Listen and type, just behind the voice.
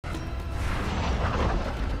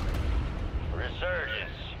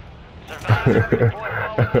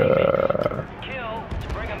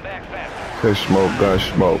Good smoke, gun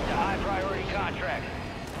smoke. High priority contract.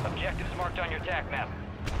 Objectives marked on your TAC map.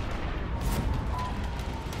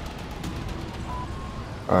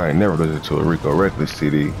 I ain't never listened to a Rico Reckless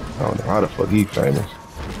CD. I don't know how the fuck he famous.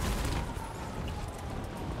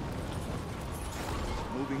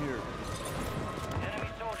 Moving here. Enemy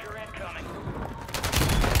soldier incoming.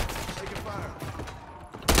 Taking fire.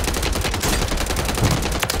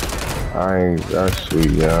 I ain't that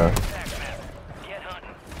sweet, yeah. TAC map. Get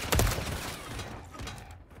hunting.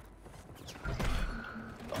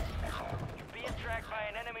 You're being tracked by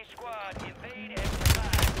an enemy squad. Invade and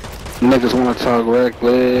survive. Niggas wanna talk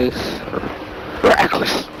reckless.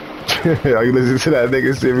 Reckless. Are you listening to that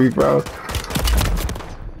nigga Siri, bro?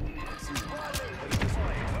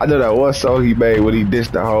 I know that one song he made when he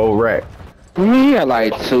dissed the whole rack. He got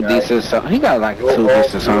like two decent songs. He got like two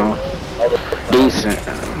decent songs. Decent.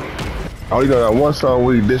 Oh, you know that one song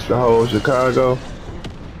where he dissed the whole Chicago?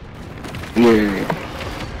 Yeah.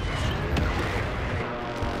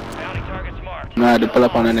 Bounty targets marked. I had to pull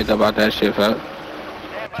up on that nigga about that shit, fuck.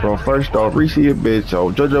 Well, first off, Reese a bitch. Oh,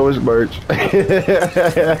 JoJo is merch.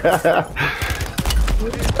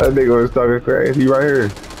 That nigga was talking crazy. He right here.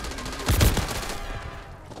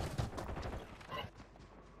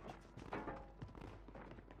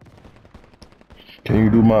 Can you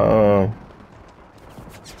do my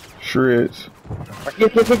shreds?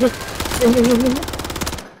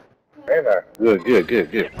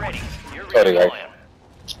 Good. Get ready. You're Sorry, guys. redeploying.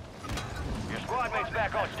 Your squad mates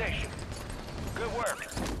back on station. Good work.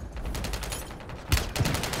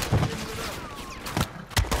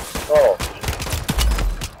 Oh,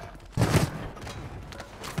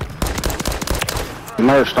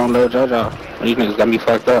 Merch, don't load JoJo. These niggas got me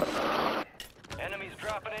fucked up. Enemies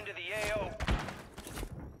dropping into the AO.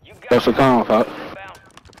 You got What's the call, fuck? inbound.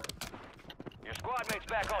 Your squad mates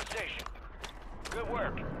back on station. Good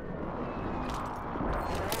work.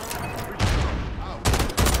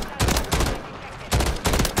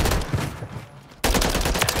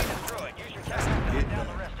 Enemy destroyed. Use your tactics to hunt down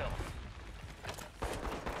the rest of them.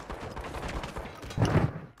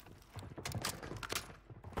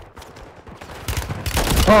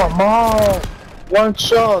 come on! One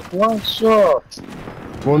shot. One shot.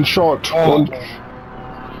 Oh. One.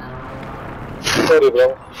 Sorry,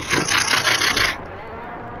 bro.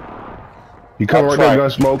 He come right there, Outside. gun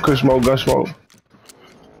smoke, gun smoke, gun smoke.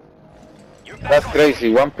 You're back That's on crazy.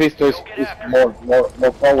 One pistol is more Gas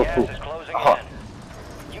powerful. is closing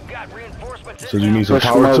in. You've got reinforcements So you need some Push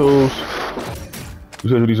power smoke. tools. You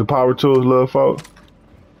said you need some power tools, little folk.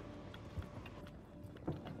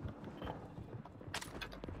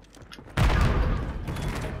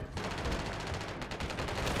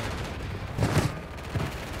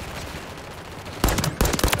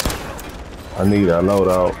 I need that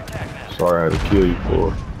loadout. Sorry I had to kill you for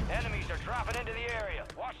it. Enemies are dropping into the area.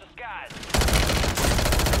 Watch the skies.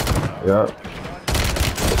 Yeah.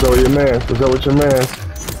 What's up with your man? What's up with your man?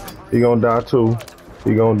 He gonna die too.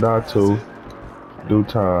 He gonna die too. Due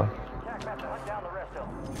time. Attack map to hunt down the rest of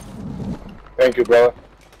them. Thank you, brother.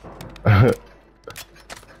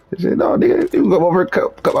 He said, no, nigga, you come over and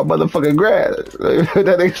cut my motherfucking grass.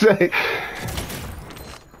 That nigga say,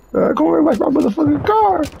 come over and watch my motherfucking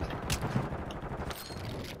car.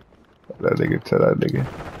 That nigga tell that nigga.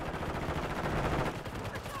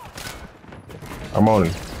 I'm on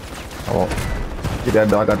him. I'm on. Get that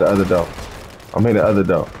dog, I got the other dog. I'm hitting the other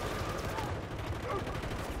dog.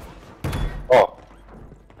 Oh,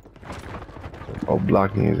 Oh,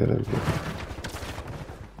 blocking is in it.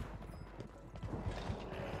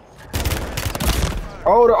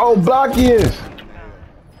 Oh, the old blockies!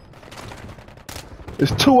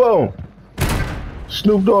 It's two of them.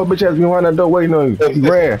 Snoop Dogg bitch ass behind that door waiting on you. He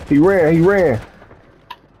ran.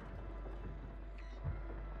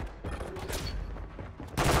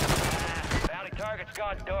 Bounty target's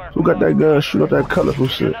gone dark. Who got that gun? Shoot up that colorful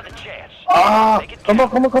shit. Another chance. ah! Come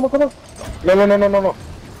on! No!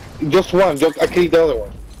 Just one. I killed the other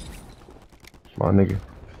one. My nigga.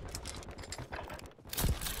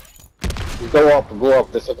 Go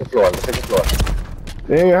up. The second floor.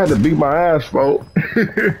 They had to beat my ass, folk.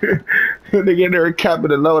 They get there and capping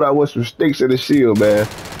the load out with some sticks in the shield, man.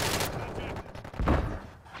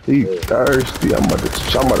 He thirsty. I'm about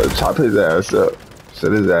to chop his ass up.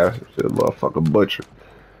 Set his ass to the motherfucking butcher.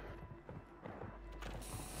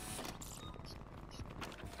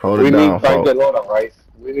 Hold it down, We need by folk. the loadout, right?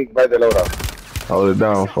 We need by the loadout. Hold it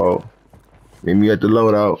down, folk. Meet me at the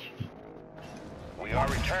loadout. We are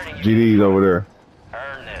returning. GD's over there.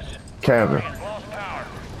 Earn this. Camping. Lost power.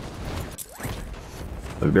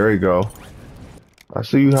 Look, there you go. I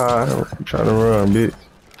see you high. I'm trying to run, bitch.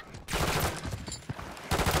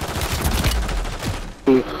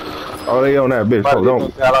 Oh, they on that bitch. Oh,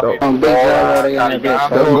 don't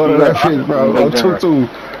go to that bitch, bro. Oh, 2-2.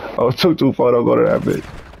 Oh, 2-2-4. Don't go to that bitch.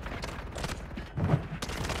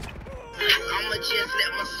 I'ma just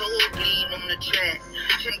let my soul bleed on the track.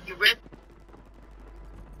 Check your rep.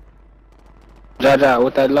 Jaja,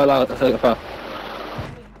 what that low hook for?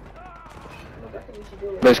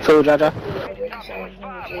 That's cool, Jaja.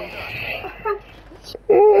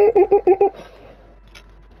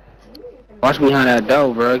 Watch behind that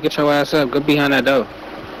door, bro. Get your ass up. Get behind that door.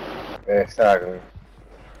 Exactly.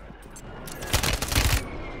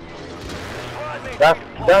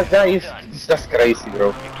 That is just crazy, bro.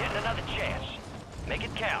 You're getting another chance. Make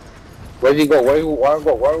it count. Where'd you go? Where you wanna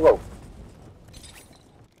go? Where you go?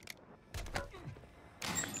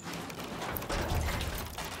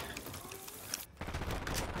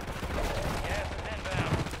 Gas is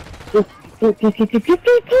inbound.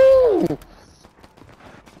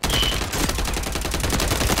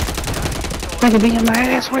 Nigga be in my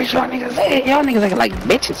ass. Where's y'all niggas at? Y'all niggas acting like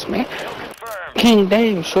bitches, man. Confirmed. King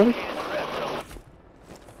Dave, shorty.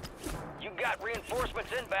 You got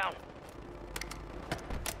reinforcements inbound.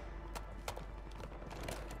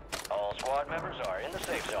 All squad members are in the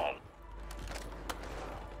safe zone.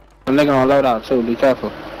 I'm nigga on loadout too. Be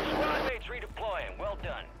careful. Squad mates redeploying. Well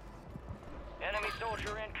done. Enemy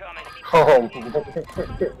soldier incoming.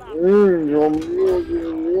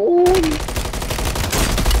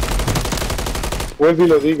 Vuelvo y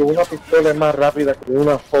lo digo, una pistola es más rápida que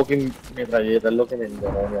una fucking metralleta, es lo que me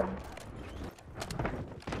endemonia.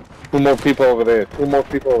 Two more people over there, two more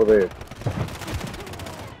people over there.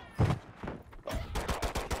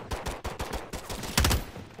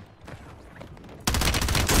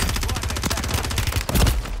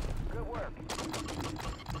 Good work.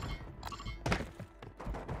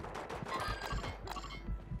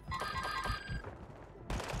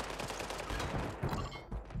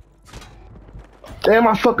 Damn,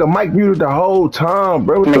 my fucking mic muted the whole time,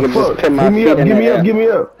 bro. What the Nigga just fuck? put my Give me up, feet in give me the up, air. give me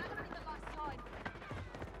up.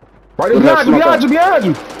 Right Good luck, behind you, behind you, behind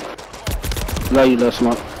you. Love you, little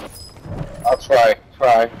smoke. I'll try,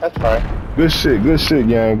 that's fine. Good shit,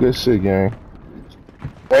 gang. Good shit, gang.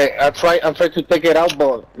 Wait, I'm trying to take it out,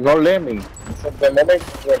 but no let me. So the moment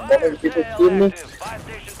people kill me, Five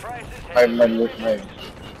station prices.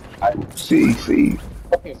 I See.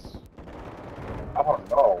 fucking, I don't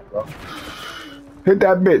know, bro. Hit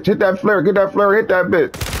that bitch. Hit that flare. Get that flare. Hit that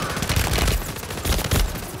bitch.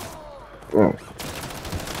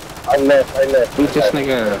 I left. Beat this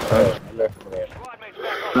nigga up, bro. I left from there. Squad mates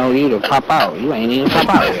back on. No, you to pop out. You ain't even pop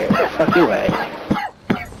out yet. Fuck you, at.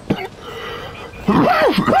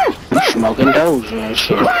 You smoking doja and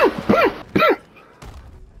shit.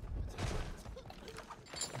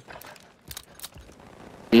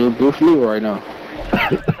 You Bruce Lee right now.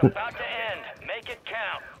 It's about to end. Make it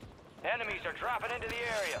count. Enemies are dropping into the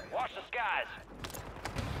area. Watch the skies.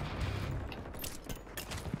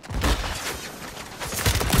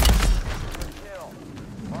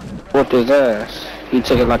 Whooped his ass. He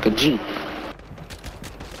took it like a G.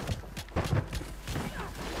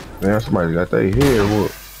 Man, somebody got their head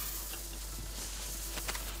whooped.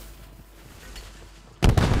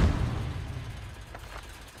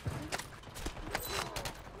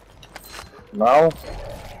 Now, Got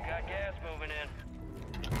gas moving in.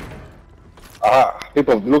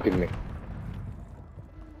 people look at me.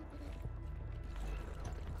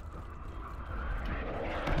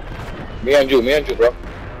 Me and you, bro.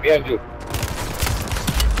 Me and you.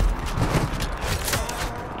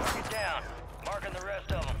 Target down. Marking the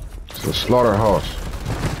rest of them. It's a slaughterhouse.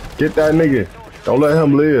 Get that nigga. Don't let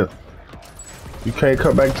him live. You can't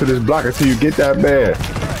come back to this block until you get that bad.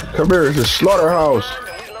 Come here, it's a slaughterhouse. And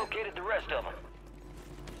we located the rest of them.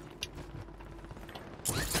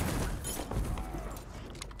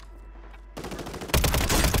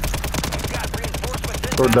 Got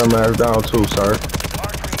reinforcements Throw dumb ass down too, sir.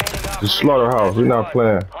 The slaughterhouse, we not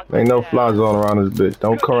playing. Ain't no fly zone around this bitch.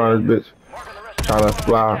 Don't come around this bitch. Trying to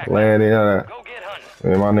fly, land in that. Go get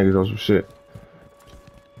hunting. Man, my niggas on some shit.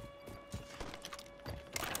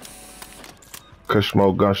 Kush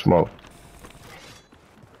smoke, gun smoke.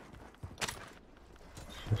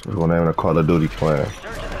 This is what name of the Call of Duty plan.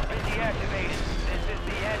 Resurgence has been deactivated. This is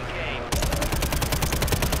the end game.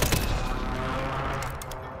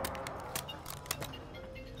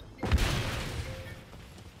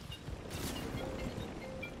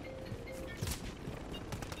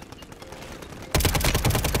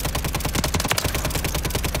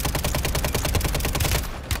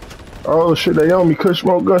 Oh shit, they on me. Kush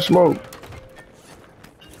smoke, gun smoke.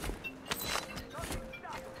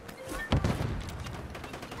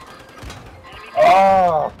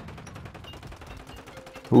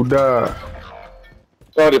 died.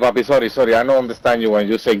 Sorry, papi, sorry. I don't understand you when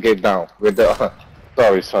you say get down. With the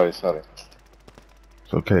sorry.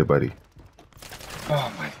 It's okay, buddy.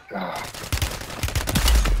 Oh my god.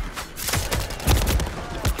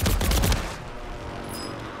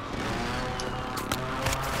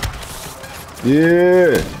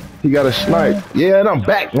 Yeah, he got a snipe. Yeah, and I'm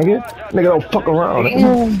back, nigga. Nigga don't fuck around.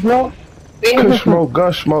 Nigga. Bro. Kush smoke,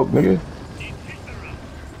 gun smoke, nigga.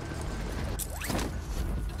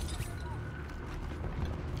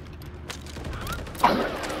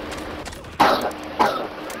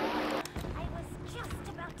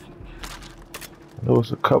 There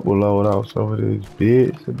was a couple loadouts over these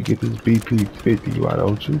bids. Let me get this BP 50, why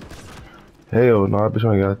don't you? Hell no, I bitch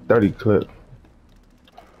only got a 30 clip.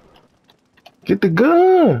 Get the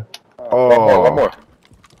gun! Oh. One more.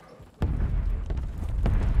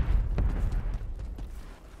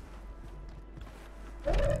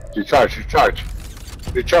 Recharge.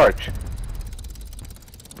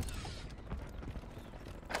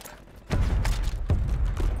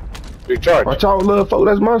 Watch out, little folk.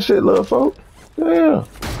 That's my shit, little folk. Damn.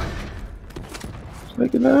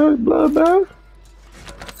 Snaking down his blood bath.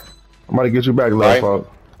 I'm about to get you back, little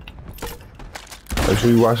folk. Make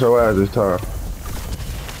sure you wash your ass this time.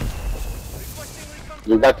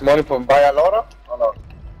 You got money from buy a loader? Or no?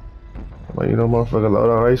 Well, you know, motherfucker, load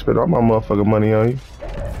on. I ain't spend all my motherfucking money on you.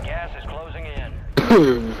 Gas is closing in.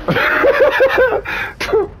 Still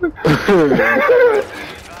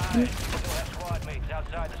have squad mates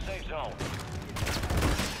outside the safe zone.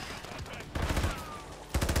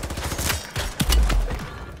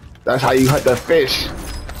 That's how you hunt the fish.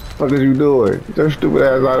 What is you doing? Get your stupid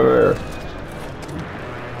ass out of there.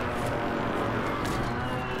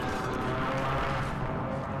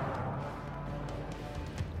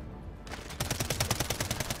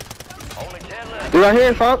 Only 10 left. You right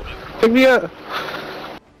here, fuck. Pick me up.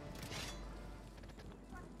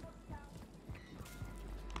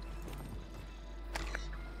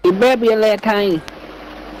 You better be a little tiny.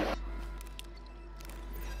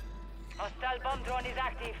 Hostile bomb drone is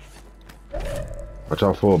active. Watch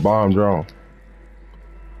out for a bomb drone.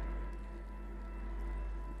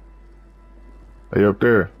 Hey, up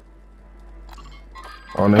there.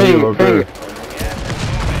 On the hill up there.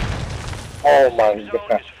 Oh my Zone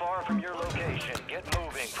god. is far from your location. Get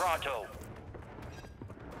moving, pronto.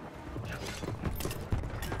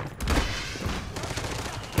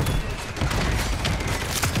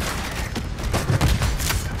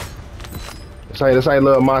 This ain't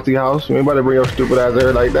little Monty house. You ain't about to bring your stupid ass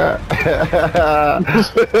there like that.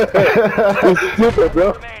 Stupid,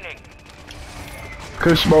 bro. Remaining.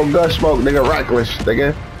 Kush smoke, gun smoke, nigga, reckless,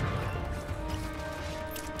 nigga.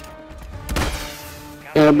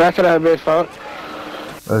 Yeah, back of that bitch, fuck.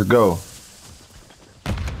 Let's go.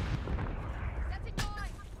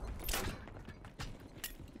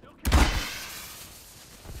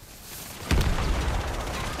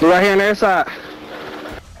 You right here on the other side.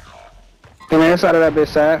 On the other side of that bitch,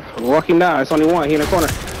 side. Walking down. It's only one. He in the corner.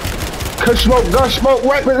 Kush smoke, gun smoke,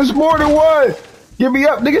 weapon. It's more than one. Give me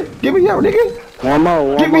up, nigga. Give me up, nigga. One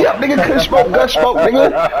more. Give me up, nigga. Kush smoke, gun smoke,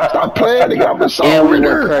 nigga. Stop playing, nigga. I'm a And we went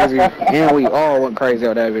soldier. crazy. And we all went crazy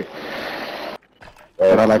on that bitch.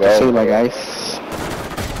 But I like to see my guys.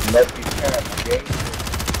 Lucky chance, okay?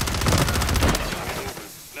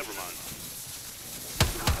 Never mind.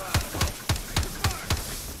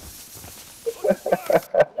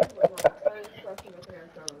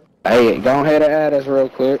 Hey, go ahead and add us real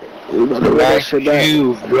quick. We about to run that shit back.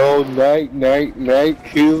 Kills, bro. Night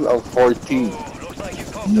kills of 14. Looks like you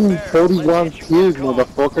poked the bear. 41 kills,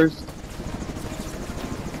 motherfuckers.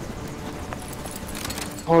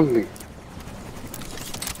 Holy.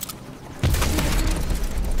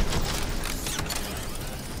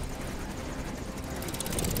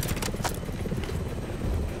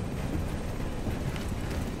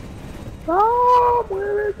 Oh,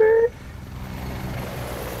 where is it?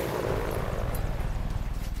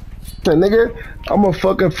 Nigga, I'm a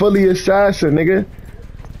fucking fully assassin, nigga.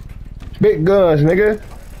 Big guns, nigga.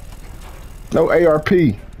 No ARP.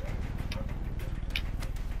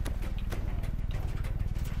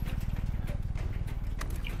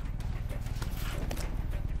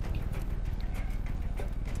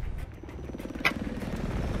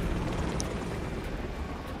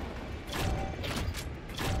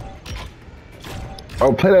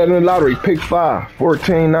 Oh, play that in the lottery. Pick 5.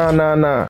 14,999.